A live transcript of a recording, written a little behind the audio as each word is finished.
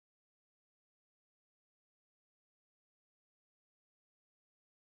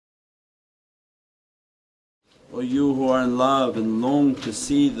O you who are in love and long to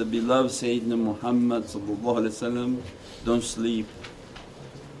see the beloved Sayyidina Muhammad, don't sleep.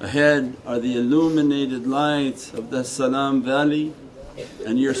 Ahead are the illuminated lights of the Salam Valley,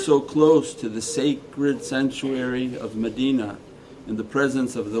 and you're so close to the sacred sanctuary of Medina in the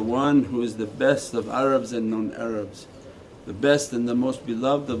presence of the one who is the best of Arabs and non-Arabs, the best and the most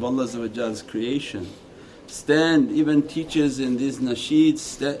beloved of Allah's creation. Stand, even teaches in these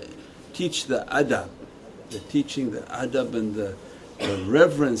nasheeds teach the adab. They're teaching the adab and the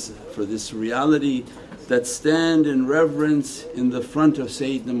reverence for this reality, that stand in reverence in the front of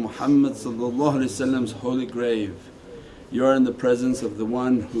Sayyidina Muhammad's holy grave. You are in the presence of the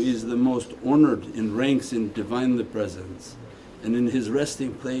one who is the most honoured in ranks in Divinely Presence, and in his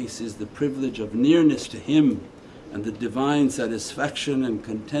resting place is the privilege of nearness to him and the divine satisfaction and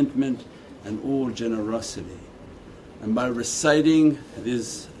contentment and all generosity. And by reciting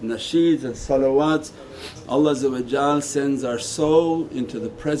these nasheeds and salawats, Allah sends our soul into the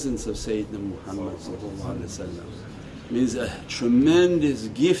presence of Sayyidina Muhammad. Means a tremendous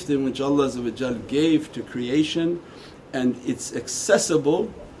gift in which Allah gave to creation, and it's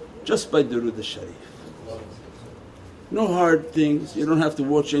accessible just by durood al-Sharif. No hard things, you don't have to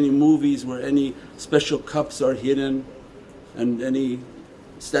watch any movies where any special cups are hidden and any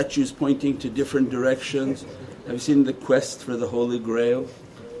statues pointing to different directions. Have you seen the quest for the Holy Grail?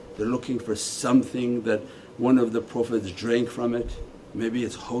 They're looking for something that one of the Prophets drank from it, maybe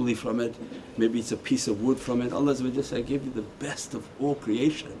it's holy from it, maybe it's a piece of wood from it. Allah says, I gave you the best of all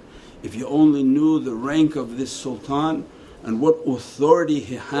creation. If you only knew the rank of this Sultan and what authority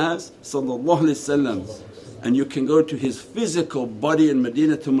he has, and you can go to his physical body in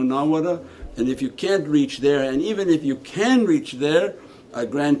Madinatul Munawwara, and if you can't reach there, and even if you can reach there, I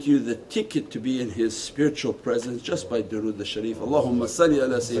grant you the ticket to be in his spiritual presence just by durood al-Sharif. Allahumma salli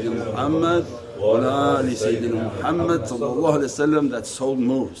ala Sayyidina Muhammad wa ala ali Sayyidina Muhammad. That soul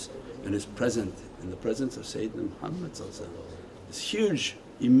moves and is present in the presence of Sayyidina Muhammad. This huge,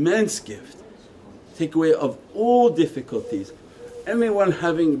 immense gift, take away of all difficulties. Anyone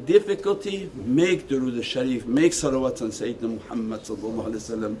having difficulty, make durood al-Sharif, make salawats on Sayyidina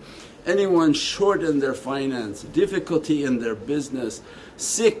Muhammad. Anyone short in their finance, difficulty in their business,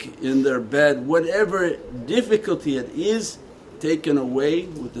 sick in their bed, whatever difficulty it is, taken away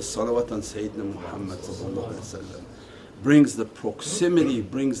with the salawat on Sayyidina Muhammad. Brings the proximity,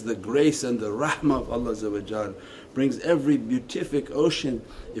 brings the grace and the rahmah of Allah, brings every beatific ocean.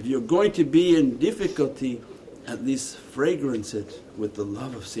 If you're going to be in difficulty, at least fragrance it with the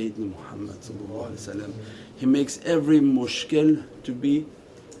love of Sayyidina Muhammad. He makes every mushkil to be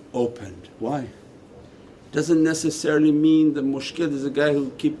opened. Why? Doesn't necessarily mean the mushkil is a guy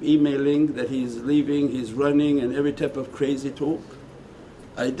who keep emailing that he's leaving, he's running and every type of crazy talk.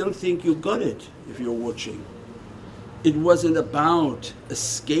 I don't think you got it if you're watching. It wasn't about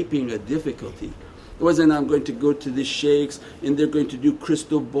escaping a difficulty. It wasn't, I'm going to go to the shaykhs and they're going to do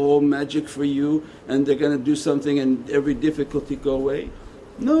crystal ball magic for you and they're going to do something and every difficulty go away.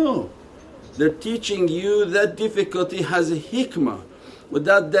 No, they're teaching you that difficulty has a hikmah.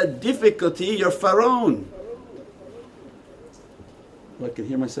 Without that difficulty you're Pharaoh. I can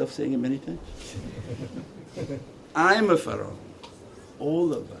hear myself saying it many times. I'm a Pharaoh,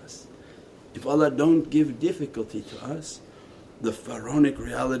 all of us. If Allah don't give difficulty to us, the Pharaonic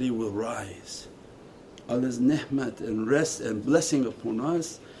reality will rise. Allah's ni'mat and rest and blessing upon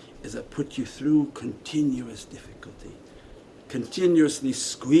us is that put you through continuous difficulty, continuously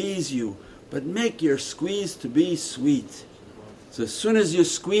squeeze you, but make your squeeze to be sweet. So as soon as you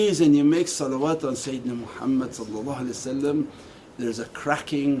squeeze and you make salawat on Sayyidina Muhammad, there's a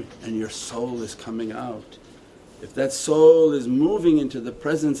cracking and your soul is coming out. If that soul is moving into the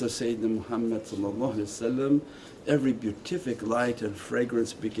presence of Sayyidina Muhammad, every beatific light and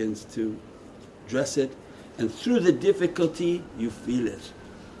fragrance begins to dress it, and through the difficulty you feel it.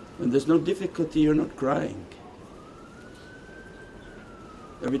 When there's no difficulty you're not crying.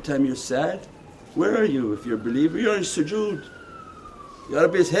 Every time you're sad, where are you? If you're a believer, you're in sujood. Ya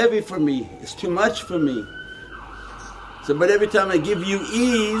Rabbi, it's heavy for me, it's too much for me. So but every time I give you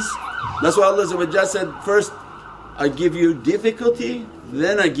ease, that's why Allah said, first I give you difficulty,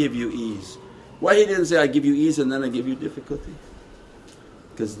 then I give you ease. Why He didn't say, I give you ease and then I give you difficulty?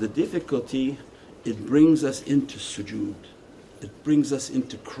 Because the difficulty, it brings us into sujood, it brings us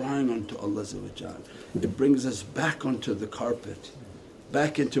into crying unto Allah, it brings us back onto the carpet,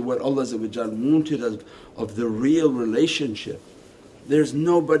 back into what Allah wanted of the real relationship. There's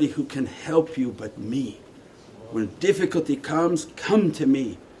nobody who can help you but me. When difficulty comes, come to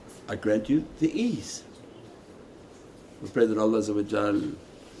me, I grant you the ease. We pray that Allah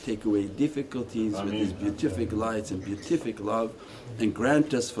take away difficulties with His beatific lights and beatific love, and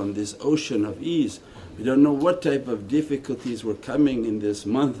grant us from this ocean of ease. We don't know what type of difficulties were coming in this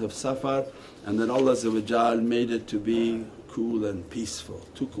month of Safar, and that Allah made it to be cool and peaceful,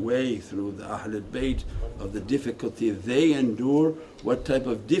 took away through the Ahlul Bayt of the difficulty they endure, what type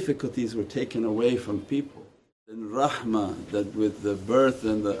of difficulties were taken away from people. And rahmah, that with the birth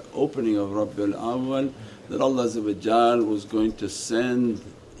and the opening of Rabiul Awwal, that Allah was going to send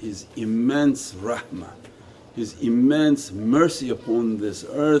His immense rahmah, His immense mercy upon this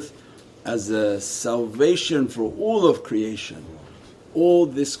earth as a salvation for all of creation. All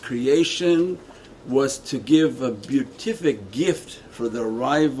this creation was to give a beatific gift for the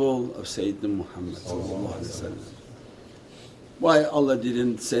arrival of Sayyidina Muhammad. Why Allah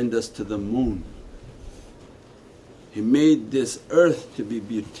didn't send us to the moon? He made this earth to be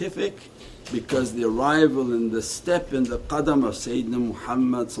beatific because the arrival and the step in the qadam of Sayyidina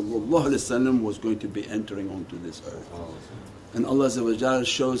Muhammad was going to be entering onto this earth. And Allah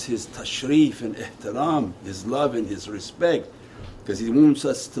shows His tashrif and ihtiram, His love and His respect, because He wants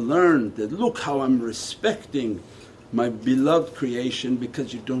us to learn that, look how I'm respecting my beloved creation,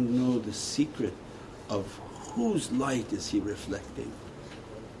 because you don't know the secret of whose light is He reflecting.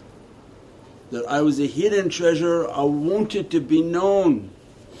 That I was a hidden treasure, I wanted to be known.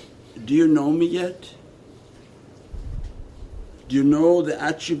 Do you know me yet? Do you know the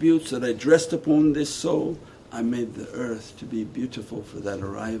attributes that I dressed upon this soul? I made the earth to be beautiful for that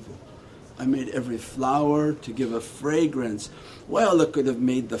arrival. I made every flower to give a fragrance. Well, I could have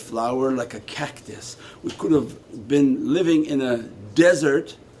made the flower like a cactus. We could have been living in a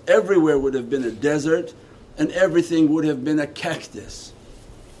desert, everywhere would have been a desert, and everything would have been a cactus.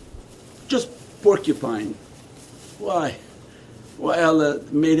 Just porcupine. Why? Why Allah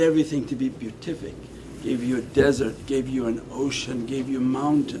made everything to be beatific, gave you a desert, gave you an ocean, gave you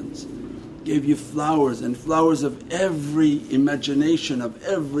mountains, gave you flowers, and flowers of every imagination, of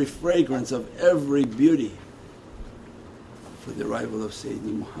every fragrance, of every beauty, for the arrival of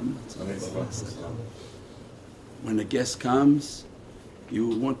Sayyidina Muhammad. When a guest comes, you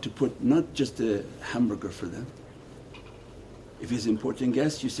want to put not just a hamburger for them. If he's an important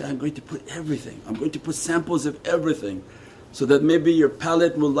guest, you say, I'm going to put everything, I'm going to put samples of everything, so that maybe your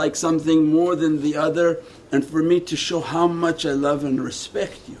palate will like something more than the other, and for me to show how much I love and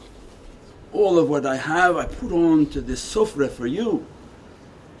respect you. All of what I have I put on to this sufra for you.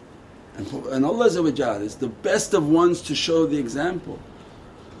 And Allah is the best of ones to show the example.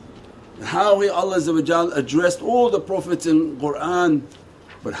 How Allah addressed all the Prophets in Qur'an,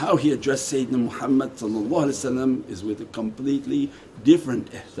 but how He addressed Sayyidina Muhammad is with a completely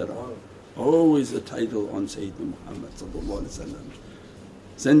different ihtiram. Always a title on Sayyidina Muhammad,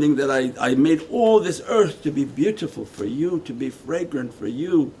 sending that I made all this earth to be beautiful for you, to be fragrant for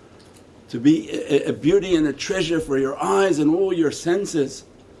you, to be a beauty and a treasure for your eyes and all your senses.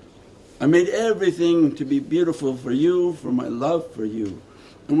 I made everything to be beautiful for you, for my love for you.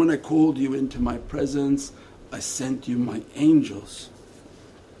 And when I called you into my presence, I sent you my angels.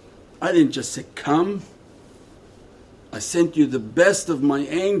 I didn't just say, come. I sent you the best of my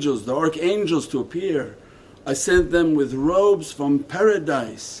angels, the archangels, to appear. I sent them with robes from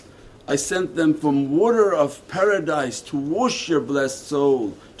paradise. I sent them from water of paradise to wash your blessed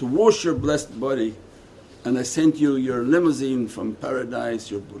soul, to wash your blessed body. And I sent you your limousine from paradise,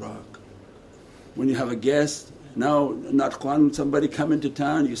 your buraq. When you have a guest, now not when somebody come into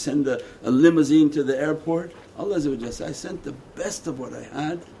town, you send a limousine to the airport. Allah says, I sent the best of what I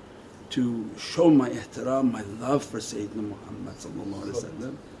had to show my ihtiram, my love for Sayyidina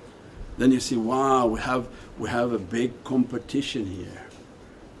Muhammad. Then you see, wow, we have a big competition here.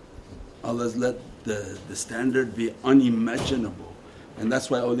 Allah's let the standard be unimaginable. And that's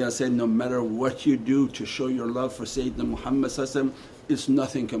why awliya say, no matter what you do to show your love for Sayyidina Muhammad, it's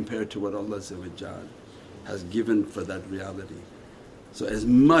nothing compared to what Allah has given for that reality. So as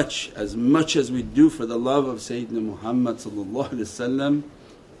much as we do for the love of Sayyidina Muhammad,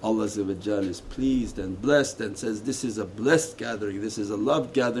 Allah is pleased and blessed and says, this is a blessed gathering, this is a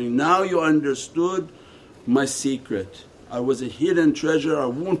loved gathering. Now you understood my secret. I was a hidden treasure, I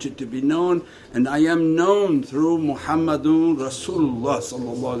wanted to be known, and I am known through Muhammadun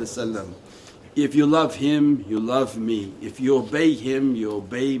Rasulullah. If you love him, you love me. If you obey him, you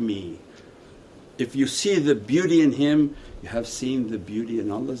obey me. If you see the beauty in him, you have seen the beauty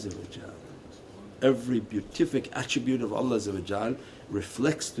in Allah. Every beatific attribute of Allah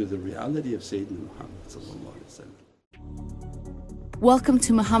reflects through the reality of Sayyidina Muhammad. Welcome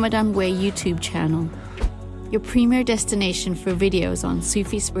to Muhammadan Way YouTube channel, your premier destination for videos on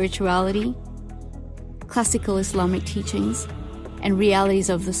Sufi spirituality, classical Islamic teachings, and realities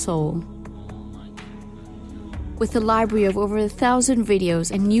of the soul. With a library of over 1,000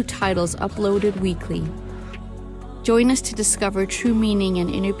 videos and new titles uploaded weekly, join us to discover true meaning and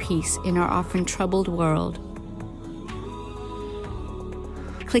inner peace in our often troubled world.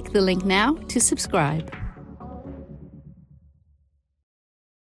 Click the link now to subscribe.